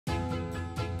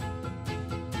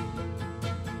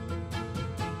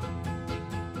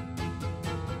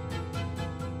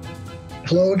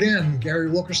Hello again, Gary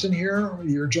Wilkerson here.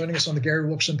 You're joining us on the Gary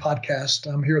Wilkerson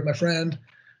podcast. I'm here with my friend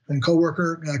and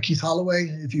co-worker, Keith Holloway.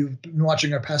 If you've been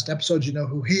watching our past episodes, you know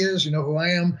who he is, you know who I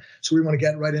am. So we want to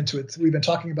get right into it. We've been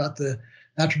talking about the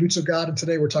attributes of God, and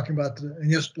today we're talking about,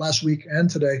 last week and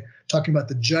today, talking about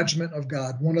the judgment of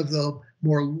God, one of the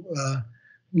more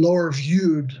lower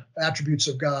viewed attributes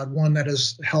of God, one that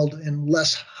is held in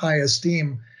less high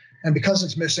esteem. And because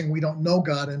it's missing, we don't know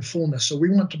God in fullness. So we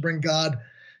want to bring God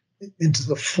into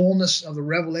the fullness of the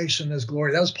revelation of his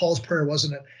glory. That was Paul's prayer,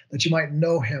 wasn't it? That you might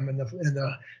know him in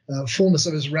the fullness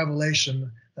of his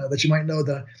revelation, that you might know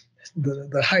the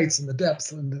heights and the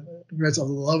depth and the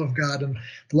love of God. And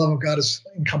the love of God is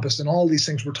encompassed in all these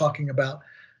things we're talking about.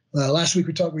 Last week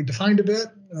we defined a bit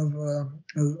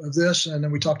of this, and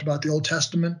then we talked about the Old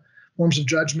Testament forms of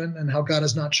judgment and how God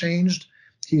has not changed.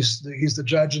 He's the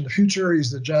judge in the future.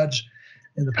 He's the judge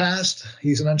in the past.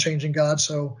 He's an unchanging God.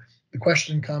 So the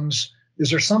question comes, is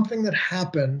there something that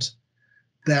happened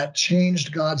that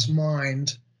changed God's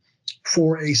mind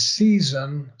for a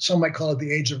season? Some might call it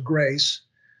the age of grace.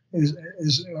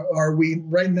 Are we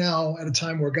right now at a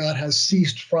time where God has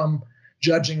ceased from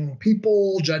judging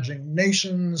people, judging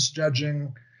nations,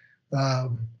 judging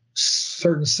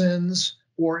certain sins,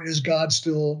 or is God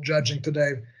still judging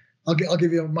today? I'll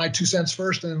give you my 2 cents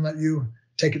first and then let you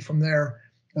take it from there.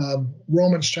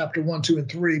 Romans chapter 1, 2,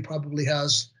 and 3 probably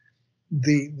has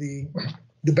the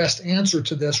best answer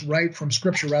to this right from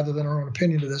Scripture rather than our own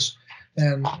opinion to this.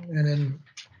 And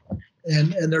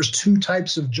there's two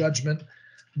types of judgment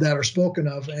that are spoken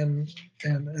of. And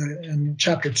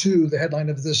chapter 2, the headline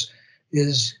of this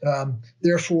is,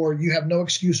 therefore you have no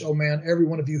excuse, O man, every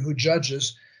one of you who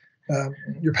judges.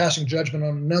 You're passing judgment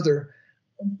on another.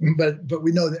 But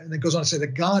we know that, and it goes on to say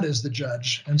that God is the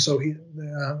judge. And so he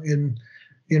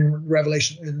in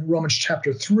Romans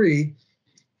chapter 3,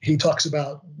 he talks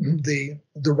about the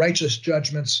righteous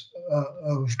judgments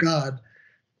of God,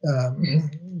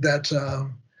 that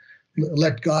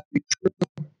let God be true.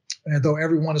 And though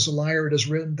everyone is a liar, it is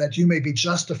written that you may be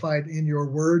justified in your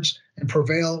words and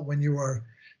prevail when you are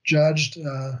judged.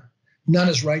 None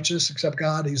is righteous except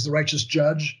God. He's the righteous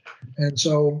judge. And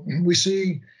so we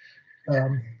see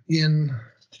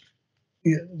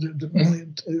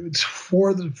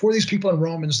for these people in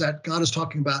Romans that God is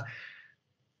talking about.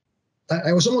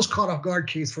 I was almost caught off guard,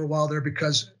 Keith, for a while there,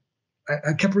 because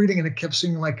I kept reading and it kept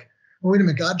seeming like, well, wait a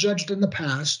minute, God judged in the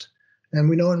past. And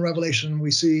we know in Revelation we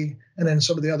see, and in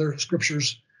some of the other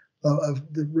scriptures of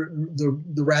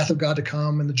the wrath of God to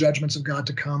come and the judgments of God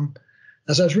to come.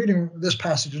 As I was reading this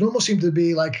passage, it almost seemed to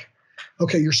be like,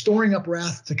 okay, you're storing up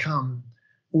wrath to come,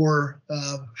 or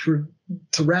for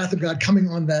the wrath of God coming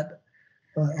on that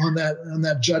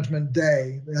judgment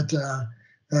day. That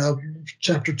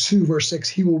chapter 2, verse 6,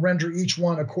 he will render each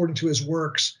one according to his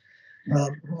works.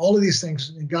 All of these things,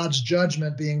 God's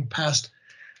judgment being passed,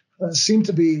 seem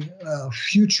to be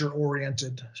future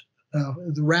oriented.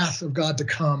 The wrath of God to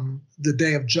come, the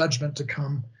day of judgment to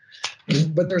come.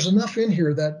 But there's enough in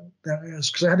here that is,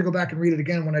 because I had to go back and read it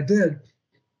again when I did.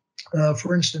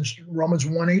 For instance, Romans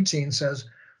 1:18 says,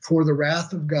 for the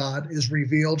wrath of God is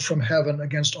revealed from heaven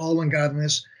against all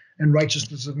ungodliness and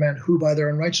righteousness of men who by their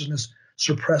unrighteousness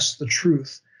suppress the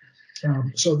truth.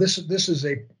 So this is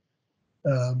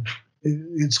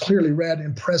it's clearly read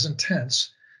in present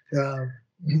tense.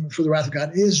 For the wrath of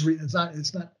God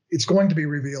it's going to be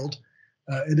revealed.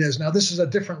 It is. Now this is a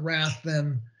different wrath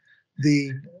than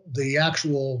the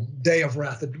actual day of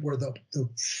wrath, where the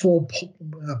full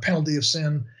penalty of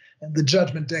sin and the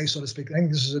judgment day, so to speak. I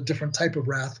think this is a different type of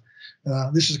wrath.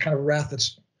 This is kind of a wrath and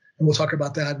we'll talk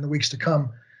about that in the weeks to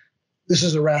come. This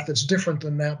is a wrath that's different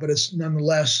than that, but it's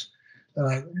nonetheless,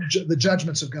 the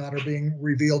judgments of God are being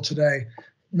revealed today.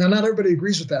 Now, not everybody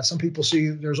agrees with that. Some people see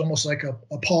there's almost like a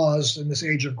pause in this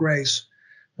age of grace.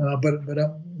 But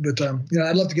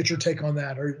I'd love to get your take on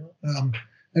that.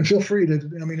 And feel free to,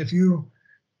 if you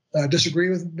disagree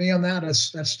with me on that,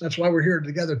 that's why we're here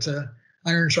together, to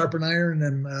iron sharpen iron,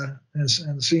 and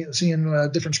seeing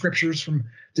different scriptures from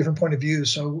different point of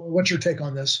views. So what's your take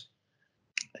on this?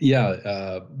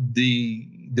 Yeah,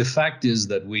 the fact is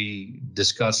that we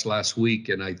discussed last week,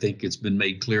 and I think it's been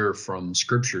made clear from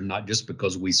Scripture, not just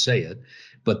because we say it,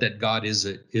 but that God is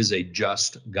a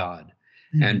just God,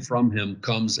 and from Him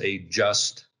comes a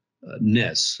justness.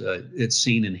 It's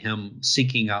seen in Him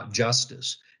seeking out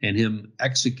justice and Him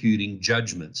executing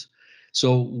judgments.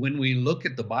 So when we look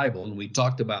at the Bible, and we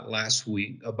talked about last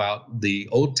week about the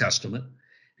Old Testament,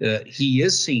 he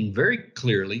is seen very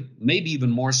clearly, maybe even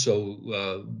more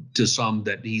so to some,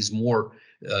 that he's more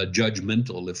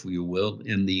judgmental, if you will,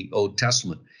 in the Old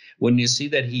Testament. When you see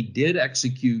that he did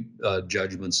execute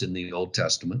judgments in the Old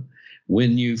Testament,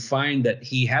 when you find that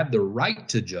he had the right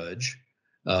to judge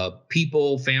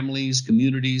people, families,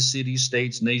 communities, cities,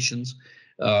 states, nations,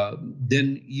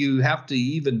 then you have to,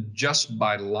 even just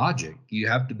by logic, you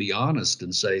have to be honest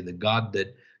and say the God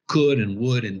that could and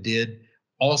would and did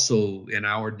also in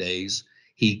our days,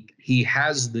 he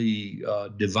has the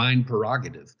divine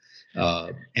prerogative.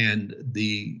 And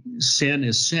the sin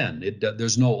is sin.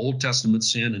 There's no Old Testament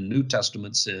sin and New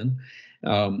Testament sin.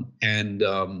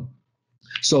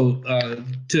 So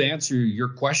to answer your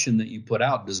question that you put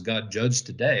out, does God judge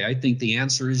today? I think the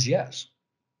answer is yes.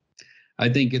 I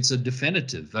think it's a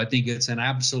definitive. I think it's an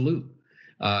absolute.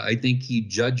 I think he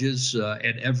judges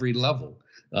at every level.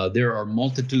 There are a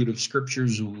multitude of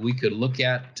scriptures we could look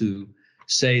at to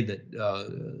say that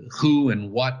who and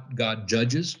what God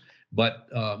judges. But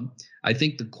I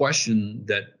think the question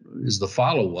that is the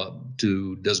follow-up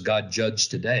to does God judge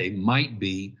today might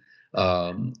be,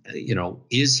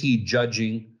 is he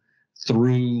judging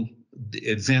through the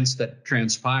events that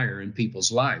transpire in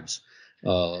people's lives?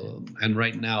 And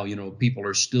right now, people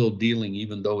are still dealing,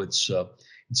 even though it's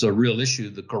a real issue,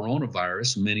 the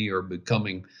coronavirus. Many are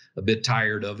becoming a bit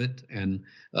tired of it and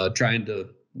trying to,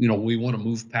 we want to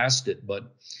move past it,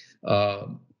 but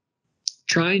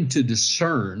trying to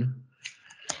discern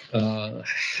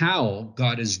how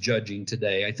God is judging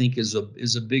today, I think is a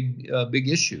big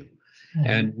issue. Mm-hmm.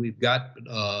 And we've got,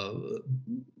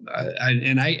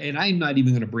 I'm not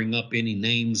even going to bring up any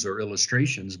names or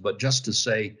illustrations, but just to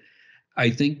say, I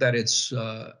think that it's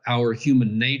our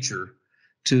human nature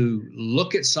to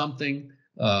look at something,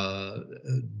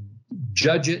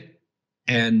 judge it,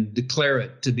 and declare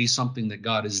it to be something that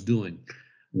God is doing.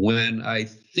 When I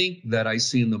think that I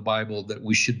see in the Bible that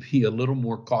we should be a little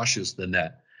more cautious than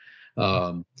that.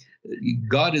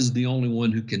 God is the only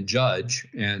one who can judge,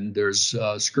 and there's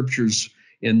scriptures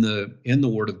in the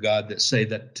Word of God that say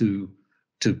that to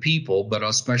people, but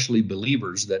especially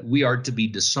believers, that we are to be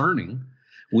discerning.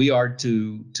 We are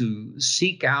to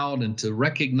seek out and to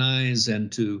recognize and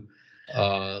to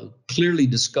clearly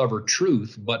discover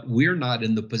truth, but we're not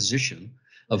in the position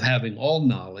of having all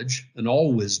knowledge and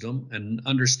all wisdom and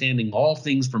understanding all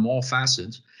things from all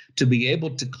facets to be able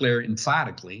to declare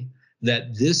emphatically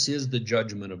that this is the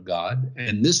judgment of God,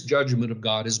 and this judgment of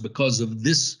God is because of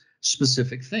this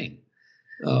specific thing.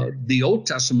 The Old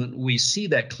Testament, we see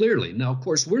that clearly. Now, of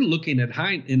course, we're looking at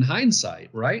in hindsight,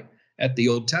 right, at the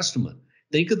Old Testament.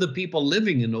 Think of the people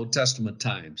living in Old Testament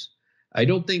times. I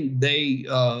don't think they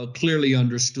clearly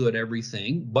understood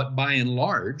everything, but by and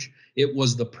large, it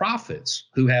was the prophets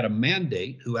who had a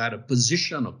mandate, who had a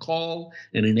position, a call,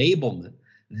 an enablement.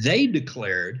 They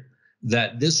declared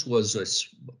that this was a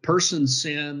person's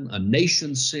sin, a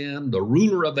nation's sin, the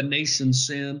ruler of a nation's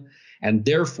sin, and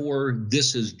therefore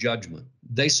this is judgment.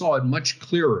 They saw it much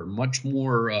clearer, much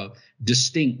more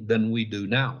distinct than we do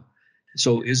now.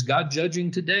 So is God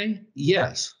judging today?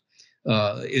 Yes.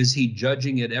 Is he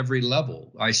judging at every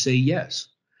level? I say yes,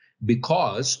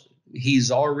 because he's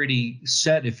already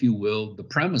set, if you will, the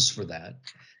premise for that.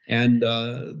 And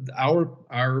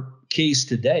our case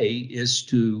today is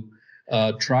to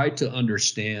try to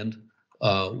understand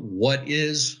what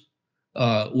is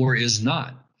or is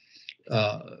not.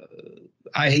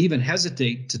 I even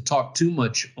hesitate to talk too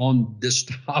much on this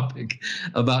topic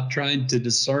about trying to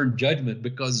discern judgment,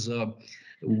 because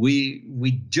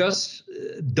we just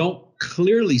don't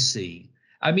clearly see.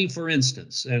 I mean, for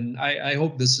instance, and I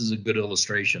hope this is a good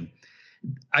illustration.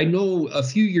 I know a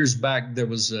few years back there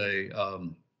was a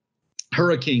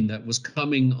hurricane that was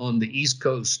coming on the East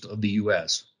Coast of the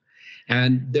U.S.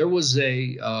 And there was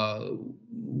a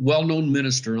well-known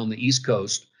minister on the East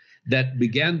Coast that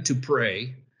began to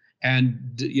pray,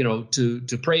 and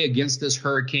to pray against this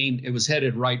hurricane. It was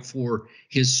headed right for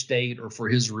his state or for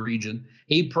his region.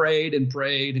 He prayed and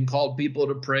prayed and called people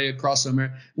to pray across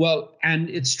America. Well, and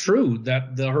it's true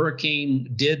that the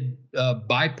hurricane did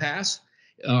bypass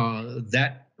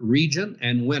that region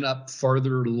and went up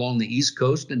farther along the East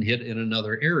Coast and hit in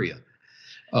another area.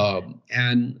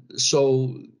 And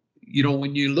so,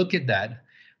 when you look at that,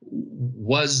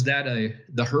 was that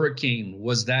the hurricane,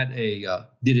 was that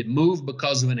did it move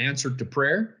because of an answer to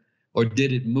prayer, or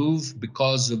did it move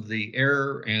because of the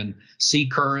air and sea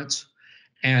currents?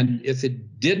 And if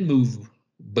it did move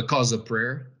because of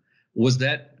prayer, was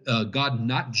that God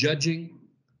not judging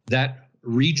that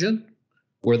region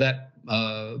where that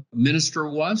minister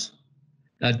was?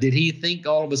 Did he think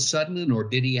all of a sudden, or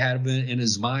did he have in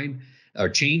his mind, or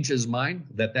change his mind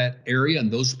that area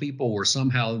and those people were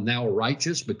somehow now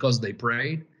righteous because they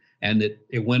prayed, and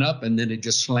it went up, and then it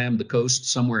just slammed the coast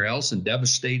somewhere else and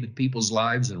devastated people's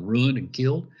lives and ruined and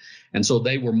killed, and so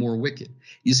they were more wicked.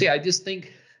 You see, I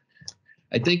think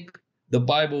the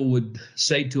Bible would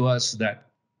say to us that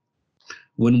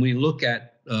when we look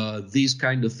at these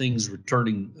kind of things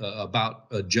returning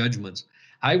about judgments,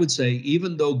 I would say,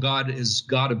 even though God is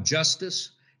God of justice,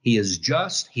 he is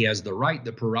just, he has the right,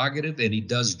 the prerogative, and he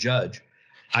does judge.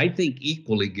 I think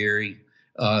equally, Gary,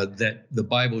 that the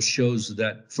Bible shows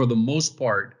that for the most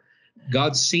part,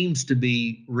 God seems to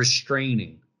be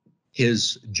restraining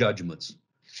his judgments.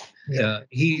 Yeah.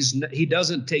 He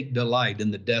doesn't take delight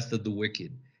in the death of the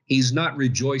wicked. He's not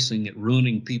rejoicing at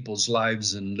ruining people's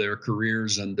lives and their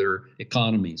careers and their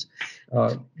economies.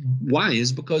 Why?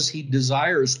 Is because he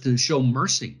desires to show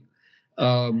mercy.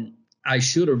 I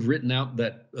should have written out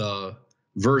that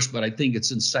verse, but I think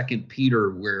it's in 2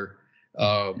 Peter where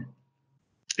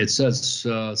it says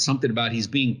something about he's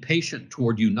being patient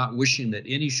toward you, not wishing that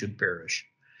any should perish.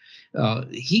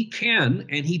 He can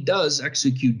and he does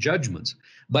execute judgments,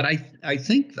 but I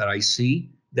think that I see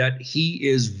that he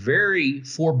is very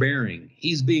forbearing.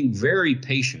 He's being very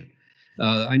patient.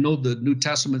 I know the New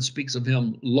Testament speaks of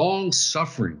him long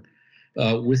suffering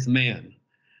with man.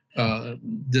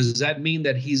 Does that mean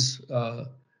that he's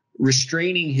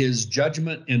restraining his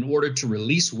judgment in order to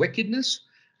release wickedness?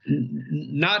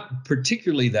 Not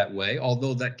particularly that way,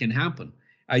 although that can happen.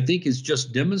 I think it's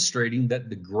just demonstrating that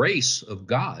the grace of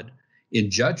God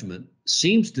in judgment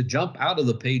seems to jump out of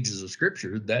the pages of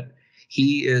Scripture, that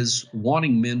he is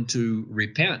wanting men to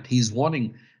repent. He's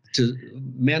wanting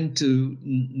men to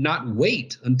not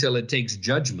wait until it takes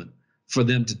judgment for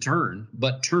them to turn,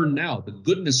 but turn now. The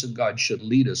goodness of God should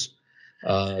lead us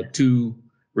to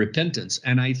repentance.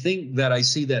 And I think that I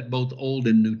see that both Old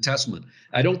and New Testament.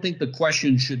 I don't think the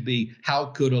question should be, how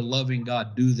could a loving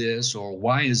God do this, or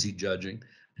why is he judging?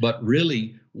 But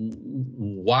really,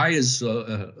 why is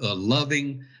a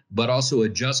loving but also a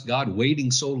just God waiting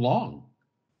so long?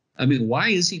 I mean, why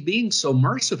is he being so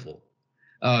merciful?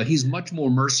 He's much more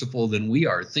merciful than we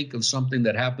are. Think of something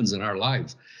that happens in our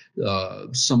lives.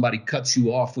 Somebody cuts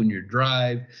you off when you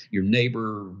drive, your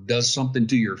neighbor does something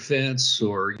to your fence,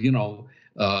 or,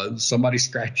 somebody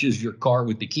scratches your car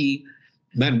with the key.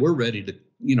 Man, we're ready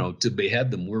to behead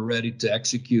them. We're ready to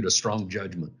execute a strong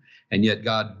judgment. And yet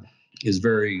God is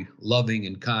very loving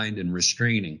and kind and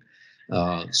restraining.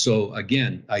 So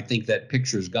again, I think that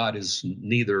pictures God is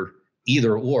neither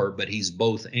either or, but he's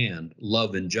both and,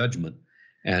 love and judgment.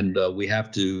 And we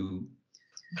have to,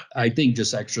 I think,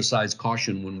 just exercise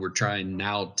caution when we're trying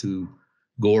now to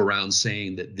go around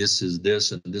saying that this is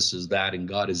this and this is that, and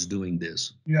God is doing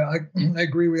this. Yeah, I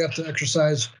agree. We have to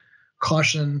exercise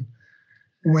caution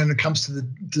when it comes to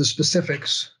the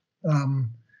specifics.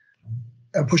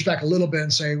 And push back a little bit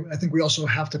and say, I think we also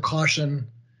have to caution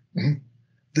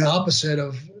the opposite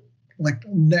of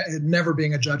it never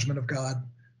being a judgment of God.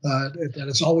 That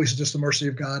it's always just the mercy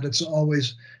of God.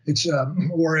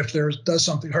 Or if there does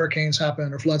something, hurricanes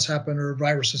happen or floods happen or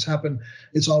viruses happen,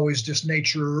 it's always just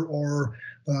nature or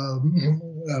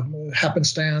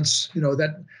happenstance.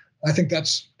 That I think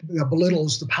that's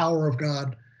belittles the power of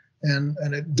God, and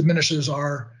it diminishes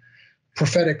our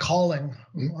prophetic calling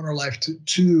on our life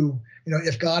to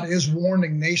if God is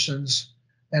warning nations,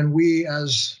 and we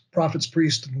as prophets,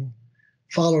 priests, and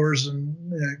followers and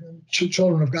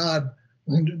children of God,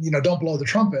 don't blow the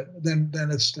trumpet, then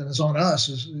it's on us,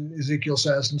 as Ezekiel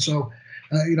says. And so,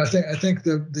 I think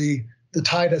the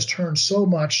tide has turned so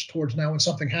much towards now when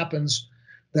something happens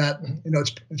that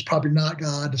it's probably not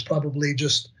God. It's probably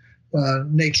just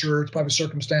nature. It's probably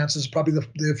circumstances. Probably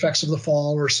the effects of the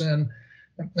fall or sin.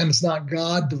 And it's not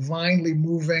God divinely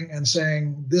moving and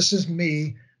saying, "This is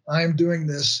me. I'm doing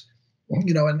this."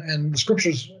 And the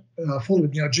Scriptures full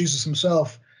of Jesus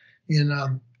Himself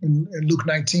in Luke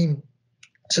 19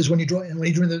 says, when he drew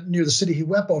near the city, He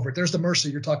wept over it. There's the mercy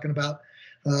you're talking about.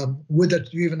 Would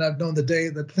that you even have known the day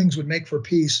that things would make for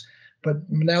peace, but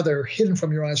now they're hidden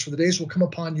from your eyes. For the days will come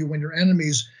upon you when your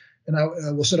enemies, and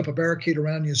I will set up a barricade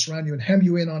around you and surround you and hem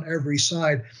you in on every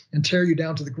side and tear you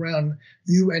down to the ground,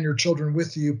 you and your children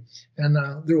with you. And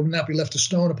there will not be left a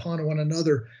stone upon one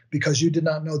another, because you did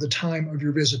not know the time of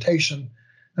your visitation.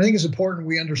 I think it's important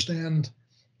we understand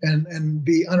and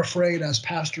be unafraid as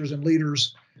pastors and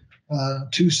leaders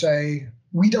to say,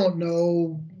 we don't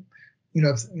know,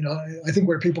 I think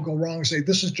where people go wrong is say,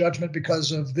 this is judgment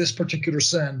because of this particular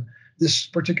sin, this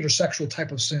particular sexual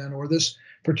type of sin, or this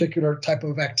particular type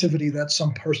of activity that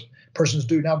some persons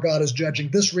do. Now God is judging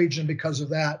this region because of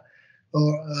that.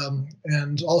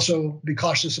 And also be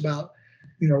cautious about,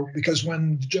 because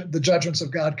when the judgments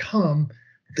of God come,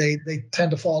 they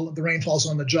tend to fall. The rain falls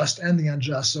on the just and the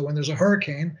unjust. So when there's a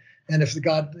hurricane, and if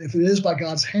it is by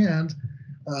God's hand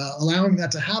allowing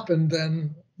that to happen,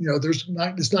 then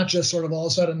it's not just sort of all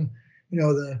of a sudden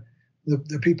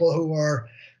the people who are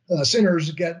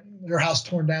sinners get their house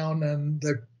torn down, and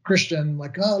the Christian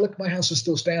like, oh look, my house is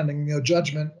still standing.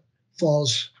 Judgment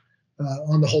falls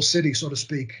on the whole city, so to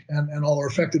speak, and all are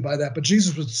affected by that. But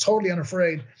Jesus was totally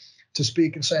unafraid to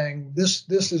speak and saying, this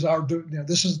is our,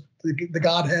 this is the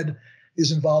Godhead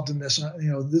is involved in this.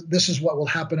 This is what will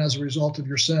happen as a result of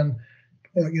your sin.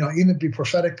 Even be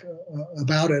prophetic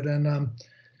about it. And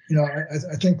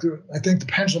I think the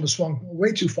pendulum has swung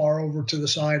way too far over to the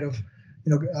side of,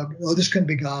 this couldn't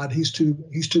be God. He's too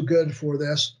good for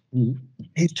this. Mm-hmm.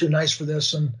 He's too nice for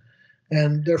this,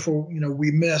 and therefore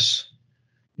we miss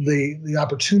the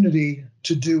opportunity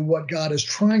to do what God is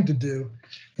trying to do.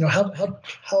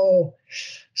 How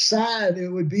sad it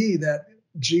would be that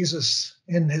Jesus,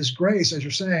 in his grace, as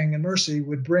you're saying, and mercy,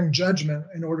 would bring judgment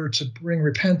in order to bring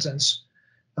repentance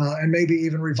and maybe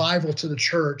even revival to the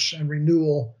church and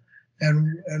renewal.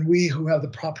 And we who have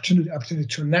the opportunity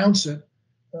to announce it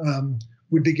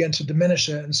would begin to diminish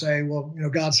it and say, well,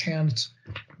 God's hand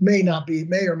may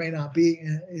or may not be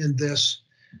in this.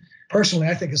 Personally,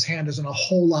 I think his hand is in a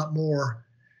whole lot more,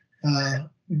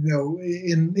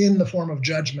 in the form of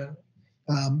judgment.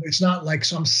 It's not like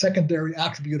some secondary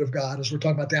attribute of God, as we're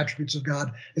talking about the attributes of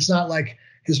God. It's not like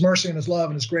his mercy and his love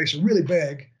and his grace are really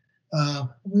big.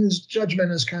 His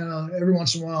judgment is kind of, every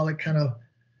once in a while,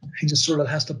 he just sort of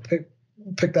has to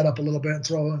pick that up a little bit and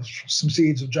throw some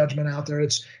seeds of judgment out there.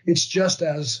 It's just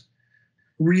as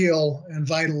real and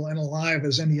vital and alive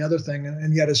as any other thing,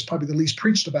 and yet it's probably the least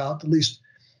preached about, the least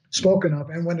spoken of.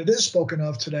 And when it is spoken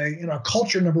of today in our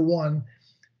culture, number one,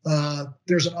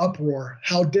 there's an uproar.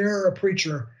 How dare a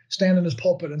preacher stand in his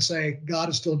pulpit and say God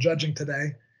is still judging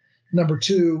today? Number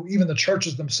two, even the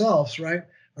churches themselves, right,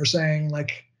 are saying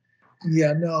like,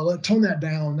 yeah, no, tone that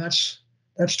down. That's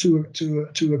too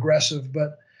aggressive.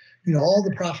 But all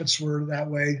the prophets were that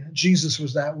way. Jesus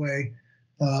was that way.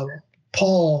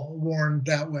 Paul warned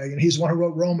that way, and he's the one who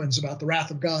wrote Romans about the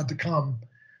wrath of God to come.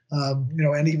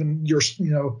 And even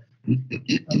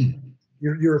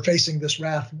you're facing this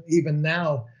wrath even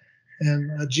now.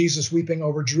 And Jesus weeping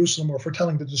over Jerusalem, or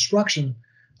foretelling the destruction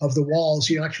of the walls.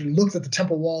 He actually looked at the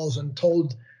temple walls and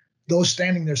told those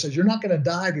standing there, says, you're not going to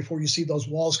die before you see those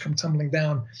walls come tumbling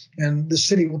down, and the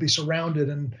city will be surrounded,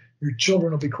 and your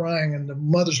children will be crying, and the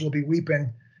mothers will be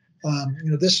weeping.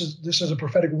 This is a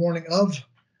prophetic warning of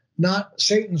not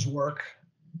Satan's work,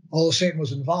 although Satan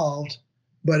was involved,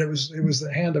 but it was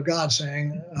the hand of God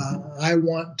saying, I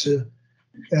want to,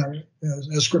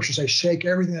 as scripture says, shake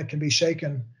everything that can be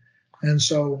shaken. And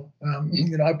so,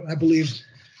 I believe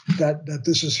that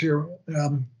this is here.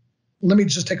 Let me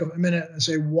just take a minute and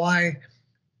say why,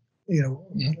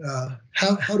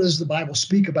 how does the Bible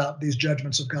speak about these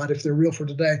judgments of God if they're real for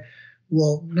today?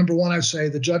 Well, number one, I'd say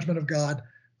the judgment of God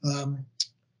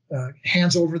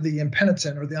hands over the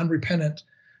impenitent or the unrepentant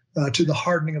to the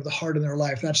hardening of the heart in their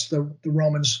life. That's the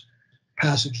Romans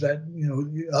passage that,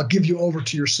 I'll give you over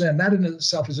to your sin. That in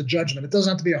itself is a judgment. It doesn't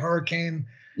have to be a hurricane.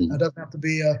 It doesn't have to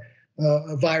be a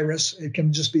virus. It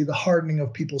can just be the hardening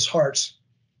of people's hearts.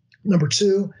 Number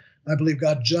two, I believe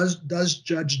God does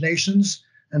judge nations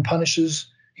and punishes.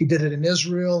 He did it in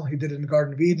Israel. He did it in the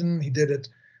Garden of Eden. He did it,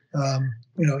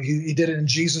 he did it in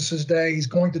Jesus's day. He's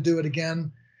going to do it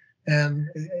again. And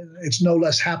it's no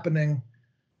less happening.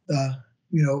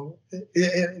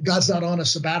 God's not on a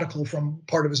sabbatical from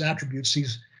part of his attributes.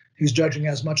 He's judging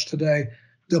as much today.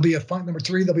 There'll be number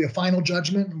three, there'll be a final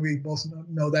judgment. And we both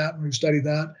know that, and we've studied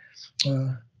that.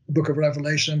 The book of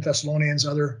Revelation, Thessalonians,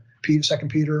 other, 2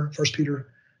 Peter, 1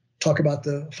 Peter, talk about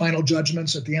the final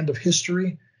judgments at the end of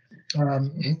history.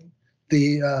 Then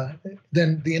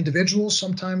the individuals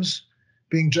sometimes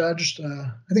being judged.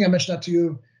 I think I mentioned that to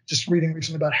you just reading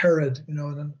recently about Herod,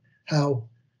 and how,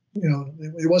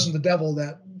 it wasn't the devil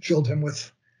that filled him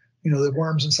with, the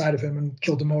worms inside of him and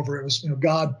killed him over. It was,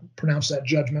 God pronounced that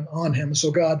judgment on him. So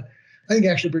God, I think,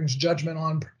 actually brings judgment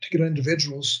on particular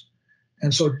individuals.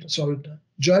 And so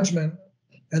judgment,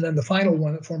 and then the final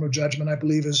one, form of judgment, I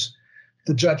believe, is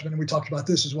the judgment, and we talked about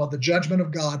this as well, the judgment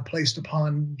of God placed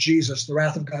upon Jesus, the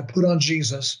wrath of God put on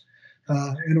Jesus,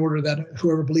 in order that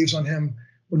whoever believes on him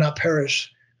would not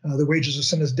perish. The wages of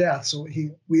sin is death. So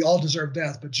we all deserve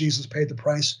death, but Jesus paid the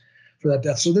price for that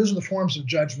death. So those are the forms of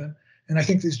judgment. And I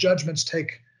think these judgments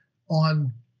take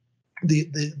on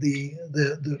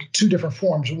the two different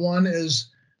forms. One is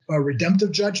a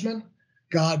redemptive judgment.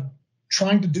 God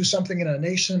trying to do something in a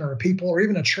nation or a people or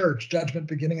even a church, judgment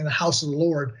beginning in the house of the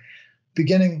Lord,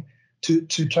 beginning to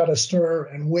try to stir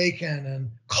and waken and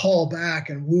call back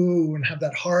and woo and have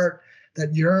that heart,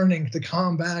 that yearning to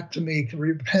come back to me, to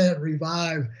repent,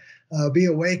 revive, be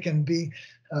awakened,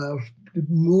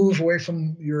 move away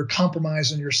from your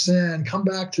compromise and your sin, come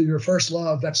back to your first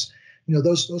love. That's,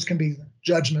 those can be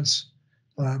judgments,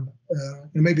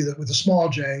 maybe with a small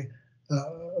j,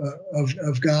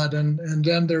 of God, and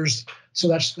then that's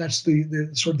the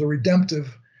sort of the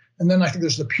redemptive, and then I think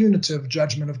there's the punitive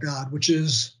judgment of God, which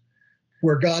is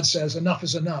where God says enough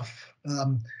is enough.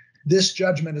 This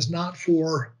judgment is not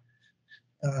for,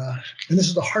 and this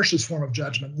is the harshest form of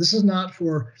judgment. This is not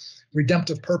for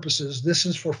redemptive purposes. This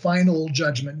is for final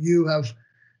judgment. You have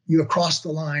crossed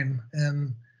the line,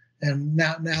 and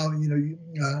now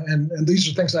and these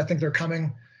are things that I think they're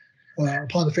coming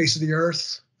upon the face of the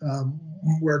earth.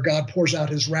 Where God pours out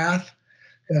his wrath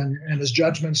and his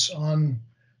judgments on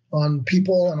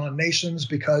people and on nations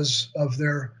because of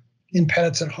their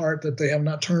impenitent heart, that they have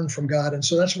not turned from God. And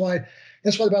so that's why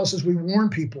the Bible says we warn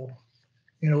people.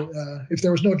 If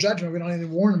there was no judgment, we don't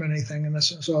even warn them anything. And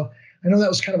so I know that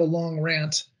was kind of a long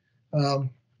rant,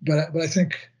 but I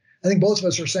think both of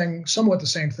us are saying somewhat the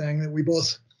same thing, that we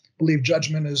both believe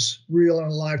judgment is real and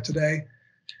alive today.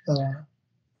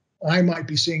 I might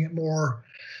be seeing it more,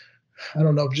 I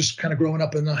don't know, just kind of growing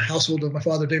up in the household of my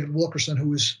father, David Wilkerson,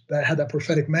 that had that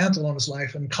prophetic mantle on his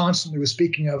life and constantly was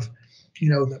speaking of,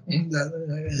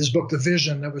 his book, The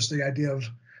Vision. That was the idea of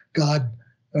God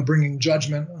bringing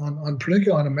judgment on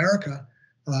particularly on America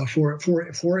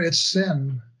for its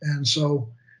sin. And so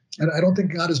I don't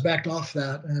think God has backed off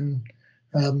that. And,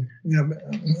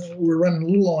 we're running a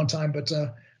little long time, but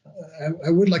I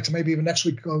would like to maybe even next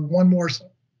week go one more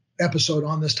episode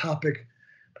on this topic,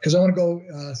 because I want to go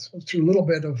through a little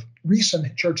bit of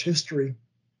recent church history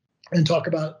and talk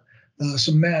about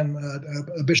some men,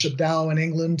 Bishop Dow in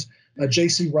England,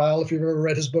 J.C. Ryle, if you've ever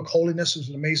read his book, Holiness, is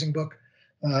an amazing book.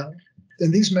 And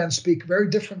these men speak very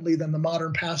differently than the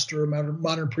modern pastor or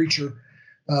modern preacher,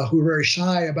 who are very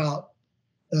shy about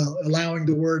allowing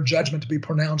the word judgment to be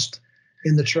pronounced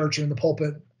in the church or in the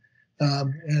pulpit.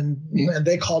 And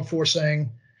they called for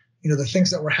saying, the things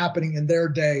that were happening in their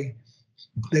day,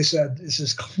 they said, this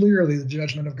is clearly the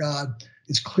judgment of God.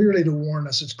 It's clearly to warn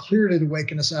us. It's clearly to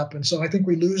waken us up. And so I think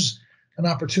we lose an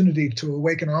opportunity to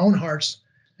awaken our own hearts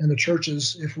and the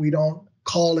churches if we don't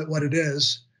call it what it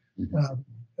is,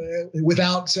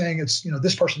 without saying it's,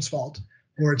 this person's fault,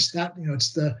 or it's that,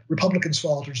 it's the Republicans'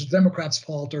 fault, or it's the Democrats'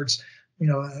 fault, or it's,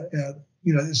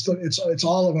 it's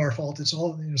all of our fault. It's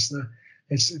all, it's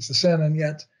the sin. And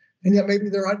yet maybe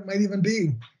there might even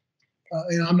be,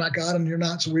 I'm not God and you're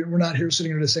not, so we're not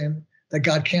sitting here to saying that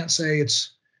God can't say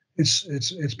it's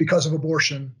because of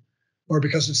abortion or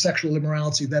because it's sexual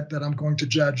immorality that I'm going to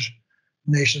judge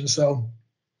nations. So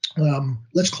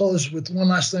let's close with one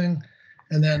last thing,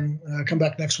 and then come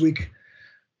back next week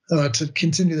to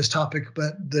continue this topic.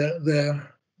 But the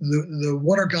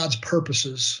what are God's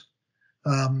purposes?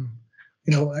 And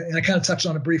I kind of touched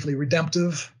on it briefly: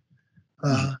 redemptive.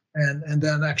 And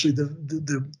then actually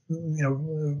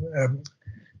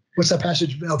what's that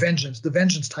passage? Vengeance, the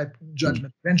vengeance type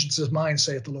judgment. Vengeance is mine,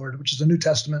 saith the Lord, which is a New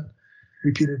Testament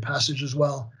repeated passage as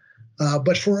well.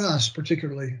 But for us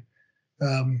particularly,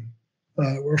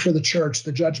 or for the church,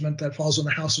 the judgment that falls on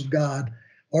the house of God,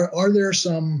 are there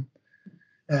some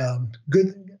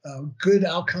good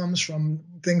outcomes from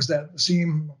things that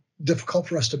seem difficult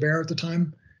for us to bear at the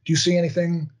time? Do you see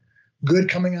anything good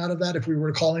coming out of that, if we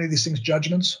were to call any of these things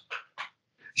judgments?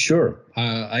 Sure,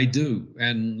 I do.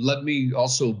 And let me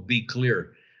also be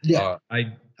clear. Yeah.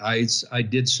 I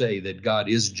did say that God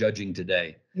is judging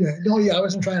today. Yeah. No, yeah, I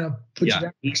wasn't trying to put you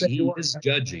down. He is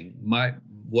judging.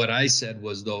 What I said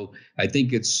was, though, I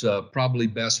think it's probably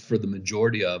best for the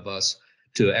majority of us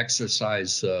to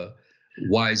exercise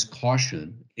wise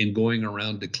caution in going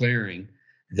around declaring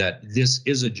that this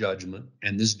is a judgment,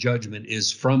 and this judgment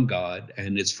is from God,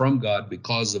 and it's from God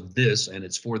because of this, and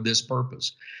it's for this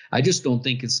purpose. I just don't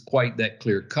think it's quite that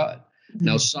clear cut. Mm-hmm.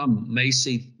 Now, some may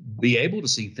be able to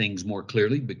see things more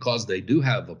clearly because they do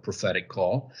have a prophetic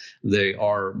call. They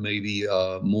are maybe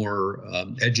more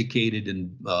educated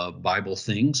in Bible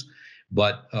things,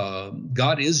 but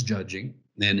God is judging,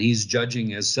 and he's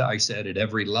judging, as I said, at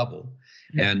every level.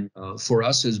 Yeah. And for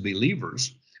us as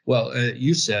believers, well,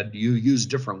 you said you use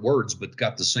different words, but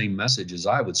got the same message as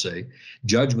I would say.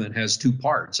 Judgment has two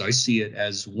parts. I see it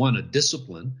as one, a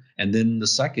discipline, and then the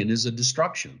second is a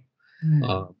destruction.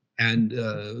 You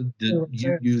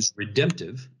use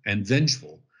redemptive and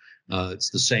vengeful. It's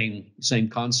the same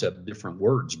concept, different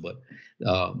words, but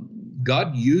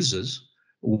God uses,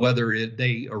 whether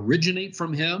they originate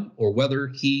from him or whether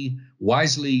he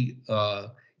wisely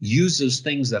uses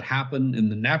things that happen in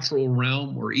the natural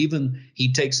realm, or even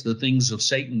he takes the things of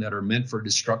Satan that are meant for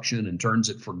destruction and turns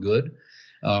it for good.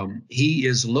 He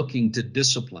is looking to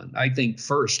discipline. I think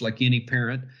first, like any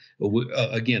parent,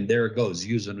 again, there it goes,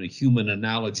 using a human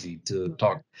analogy to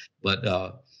talk,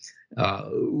 but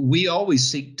we always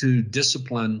seek to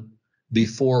discipline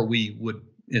before we would,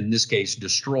 in this case,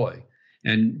 destroy.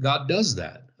 And God does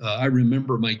that. I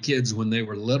remember my kids when they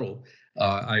were little,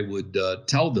 I would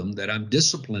tell them that I'm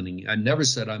disciplining you. I never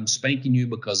said I'm spanking you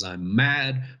because I'm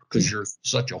mad, because you're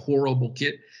such a horrible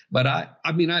kid. But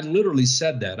I mean, I literally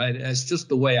said that. It's just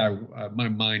the way my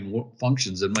mind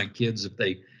functions. And my kids, if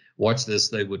they watch this,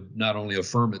 they would not only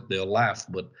affirm it, they'll laugh.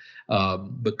 But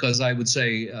because I would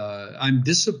say, I'm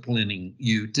disciplining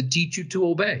you to teach you to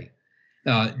obey.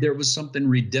 There was something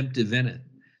redemptive in it.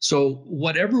 So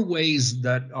whatever ways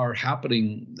that are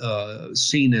happening,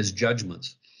 seen as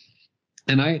judgments.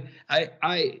 And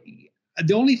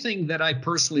the only thing that I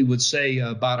personally would say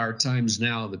about our times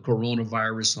now, the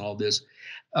coronavirus and all this,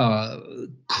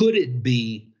 could it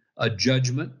be a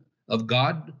judgment of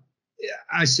God?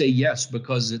 I say yes,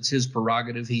 because it's his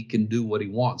prerogative. He can do what he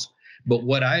wants. But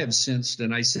what I have sensed,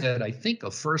 and I said, I think a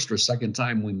first or second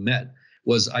time we met,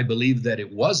 was I believe that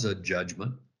it was a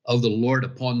judgment of the Lord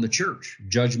upon the church.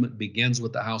 Judgment begins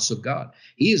with the house of God.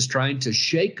 He is trying to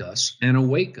shake us and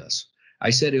awake us. I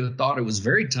said, I thought it was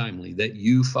very timely that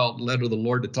you felt led of the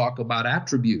Lord to talk about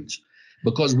attributes,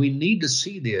 because we need to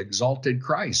see the exalted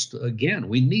Christ again.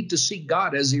 We need to see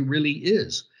God as he really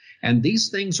is. And these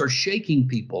things are shaking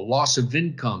people: loss of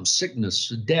income, sickness,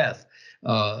 death,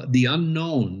 the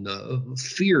unknown,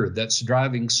 fear that's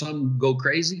driving some go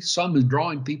crazy. Some is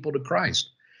drawing people to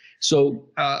Christ. So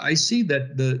I see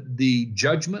that the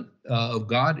judgment of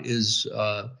God is,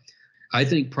 I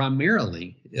think,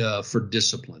 primarily for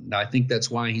discipline. I think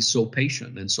that's why he's so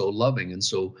patient and so loving and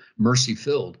so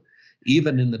mercy-filled,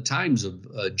 even in the times of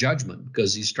judgment,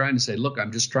 because he's trying to say, look,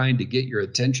 I'm just trying to get your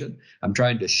attention. I'm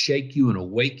trying to shake you and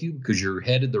awake you because you're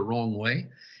headed the wrong way.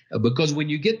 Because when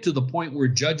you get to the point where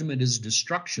judgment is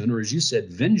destruction, or as you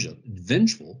said,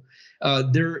 vengeful,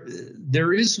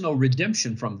 there is no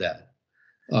redemption from that.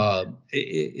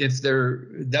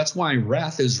 That's why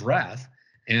wrath is wrath,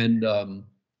 and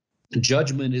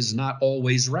judgment is not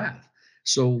always wrath.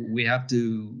 So we have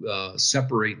to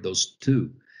separate those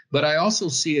two. But I also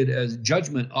see it as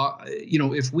judgment.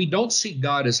 If we don't see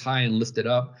God as high and lifted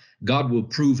up, God will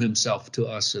prove himself to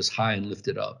us as high and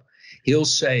lifted up. He'll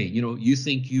say, you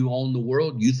think you own the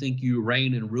world? You think you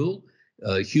reign and rule?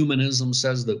 Humanism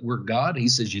says that we're God. He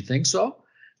says, you think so?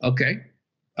 Okay,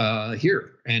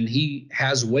 here. And he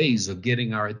has ways of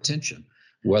getting our attention,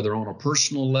 whether on a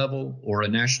personal level or a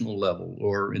national level,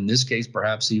 or in this case,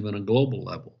 perhaps even a global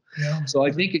level. Yeah. So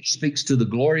I think it speaks to the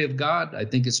glory of God. I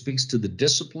think it speaks to the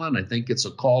discipline. I think it's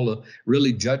a call of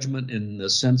really judgment in the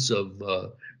sense of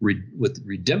with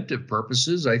redemptive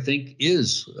purposes, I think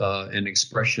is an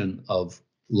expression of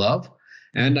love.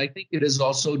 And I think it is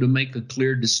also to make a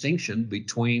clear distinction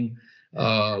between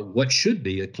what should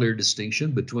be a clear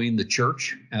distinction between the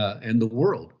church and the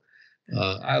world.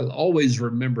 I'll always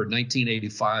remember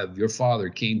 1985, your father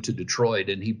came to Detroit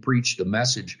and he preached a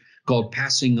message called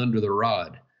Passing Under the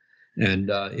Rod. And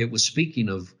it was speaking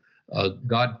of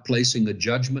God placing a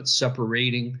judgment,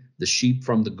 separating the sheep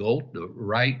from the goat, the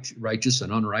righteous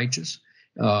and unrighteous.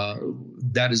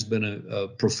 That has been a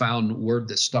profound word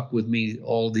that stuck with me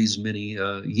all these many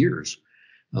years.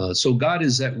 So God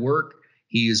is at work.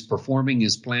 He is performing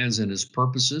his plans and his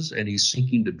purposes, and he's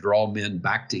seeking to draw men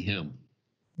back to him.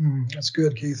 That's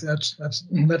good, Keith. That's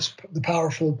the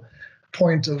powerful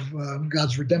point of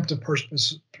God's redemptive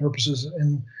purposes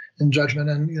in judgment.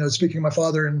 And speaking of my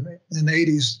father in the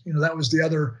 80s, that was the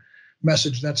other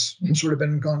message that's sort of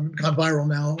been gone viral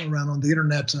now around on the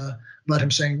internet about him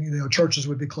saying, churches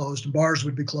would be closed and bars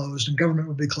would be closed and government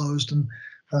would be closed, and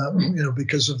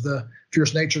because of the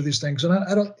fierce nature of these things. And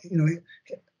I don't,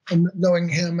 knowing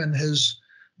him and his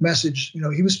message,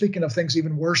 he was speaking of things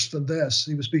even worse than this.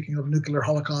 He was speaking of nuclear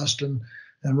holocaust and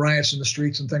riots in the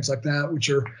streets and things like that, which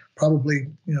are probably,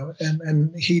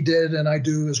 and he did, and I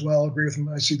do as well, agree with him.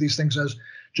 I see these things as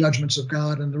judgments of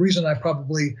God. And the reason I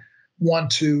probably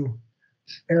want to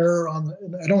err on,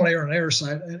 I don't want to err on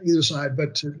either side,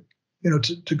 but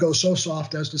to go so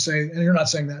soft as to say, and you're not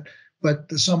saying that,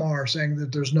 but some are saying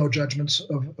that there's no judgments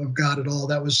of God at all.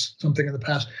 That was something in the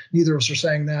past. Neither of us are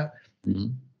saying that. Mm-hmm.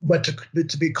 But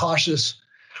to be cautious,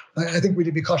 I think we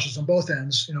need to be cautious on both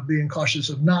ends, being cautious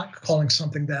of not calling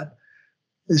something that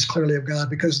is clearly of God,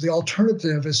 because the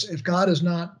alternative is, if God is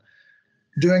not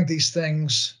doing these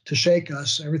things to shake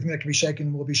us, everything that can be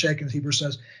shaken will be shaken, as Hebrews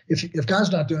says. If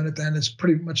God's not doing it, then it's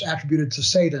pretty much attributed to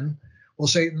Satan. Well,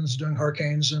 Satan's doing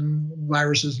hurricanes and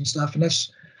viruses and stuff, and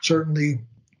that's certainly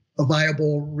a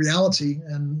viable reality,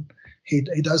 and he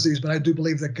does these. But I do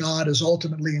believe that God is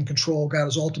ultimately in control. God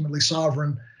is ultimately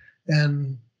sovereign,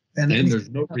 and there's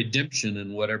no redemption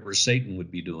in whatever Satan would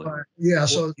be doing. Yeah,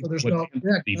 so there's no.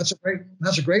 Yeah, that's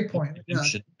a great point.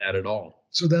 Redemption in that at all.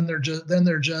 So then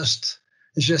they're just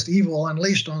it's just evil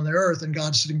unleashed on the earth, and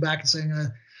God's sitting back and saying,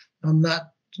 "I'm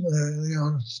not,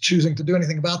 choosing to do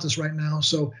anything about this right now."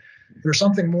 So there's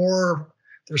something more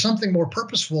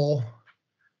purposeful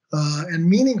and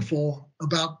meaningful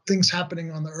about things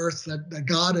happening on the earth that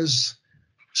God is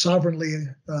sovereignly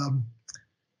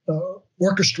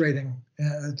orchestrating,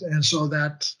 and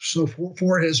so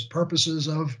for His purposes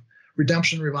of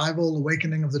redemption, revival,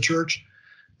 awakening of the church,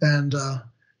 and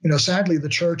sadly the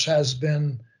church has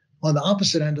been on the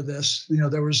opposite end of this.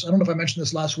 There was, I don't know if I mentioned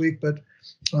this last week, but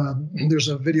there's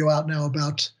a video out now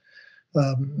about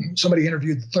somebody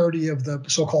interviewed 30 of the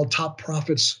so-called top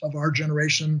prophets of our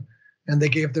generation, and they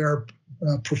gave their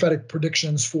prophetic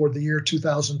predictions for the year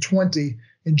 2020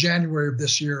 in January of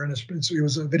this year. And it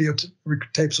was a video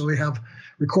tape, so we have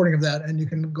recording of that, and you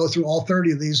can go through all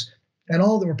 30 of these, and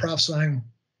all of them were prophesying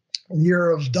a year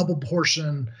of double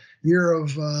portion, year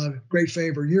of great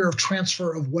favor, year of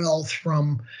transfer of wealth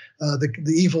from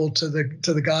the evil to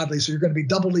the godly. So you're going to be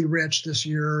doubly rich this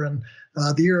year, and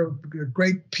the year of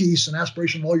great peace and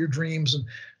aspiration of all your dreams. And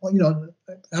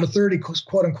out of 30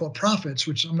 quote unquote prophets,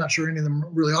 which I'm not sure any of them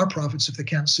really are prophets if they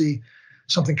can't see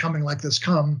something coming like this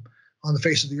come on the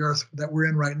face of the earth that we're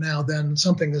in right now, then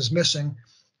something is missing.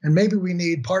 And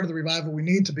maybe part of the revival we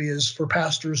need to be is for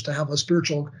pastors to have a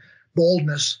spiritual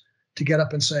boldness to get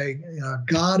up and say,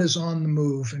 God is on the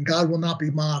move, and God will not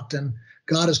be mocked, and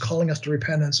God is calling us to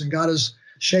repentance, and God is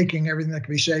shaking everything that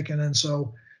can be shaken. And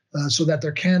so that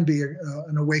there can be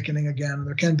an awakening again, and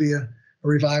there can be a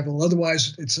revival.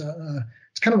 Otherwise, it's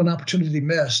kind of an opportunity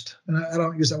missed. And I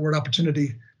don't use that word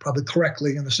opportunity probably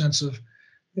correctly in the sense of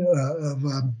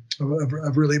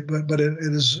really, but it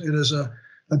is a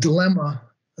dilemma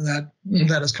that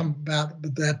has come about,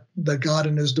 that God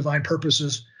in His divine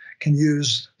purposes can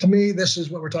use. To me, this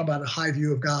is what we're talking about, a high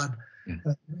view of God.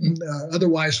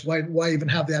 Otherwise, why even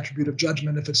have the attribute of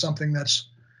judgment if it's something that's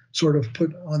sort of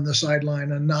put on the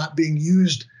sideline and not being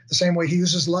used the same way He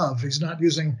uses love? He's not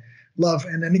using love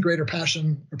in any greater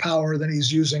passion or power than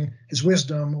He's using His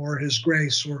wisdom or His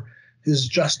grace or His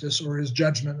justice or His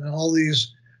judgment. And all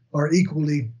these are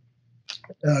equally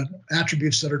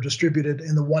attributes that are distributed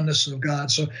in the oneness of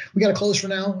God. So we got to close for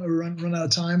now. We run out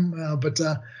of time, but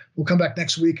we'll come back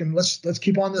next week, and let's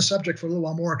keep on this subject for a little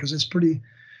while more, because it's pretty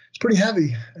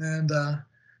heavy, and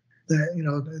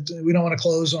we don't want to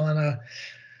close on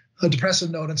a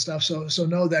depressive note and stuff. So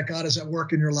know that God is at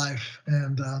work in your life,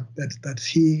 and that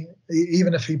He,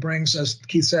 even if He brings, as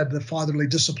Keith said, the fatherly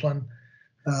discipline,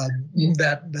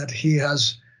 that He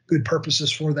has good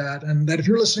purposes for that, and that if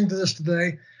you're listening to this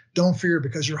today, don't fear,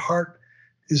 because your heart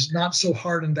is not so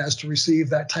hardened as to receive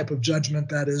that type of judgment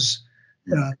that is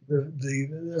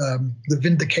the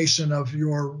vindication of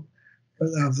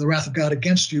the wrath of God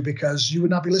against you, because you would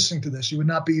not be listening to this. You would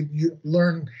not be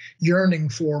yearning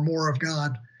for more of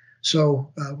God.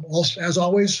 So also, as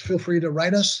always, feel free to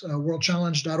write us,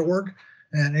 worldchallenge.org.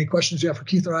 And any questions you have for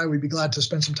Keith or I, we'd be glad to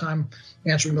spend some time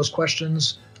answering those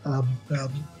questions.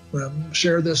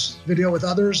 Share this video with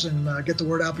others and get the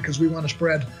word out, because we want to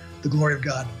spread the glory of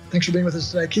God. Thanks for being with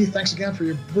us today. Keith, thanks again for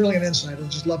your brilliant insight. I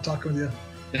just love talking with you.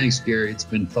 Thanks, Gary. It's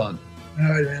been fun. All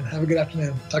right, man. Have a good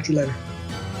afternoon. Talk to you later.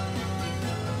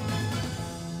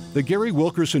 The Gary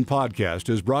Wilkerson Podcast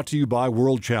is brought to you by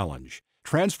World Challenge,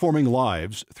 transforming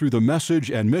lives through the message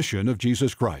and mission of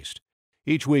Jesus Christ.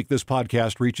 Each week, this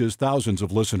podcast reaches thousands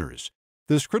of listeners.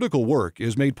 This critical work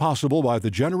is made possible by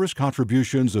the generous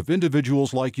contributions of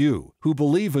individuals like you who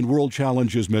believe in World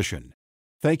Challenge's mission.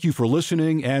 Thank you for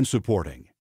listening and supporting.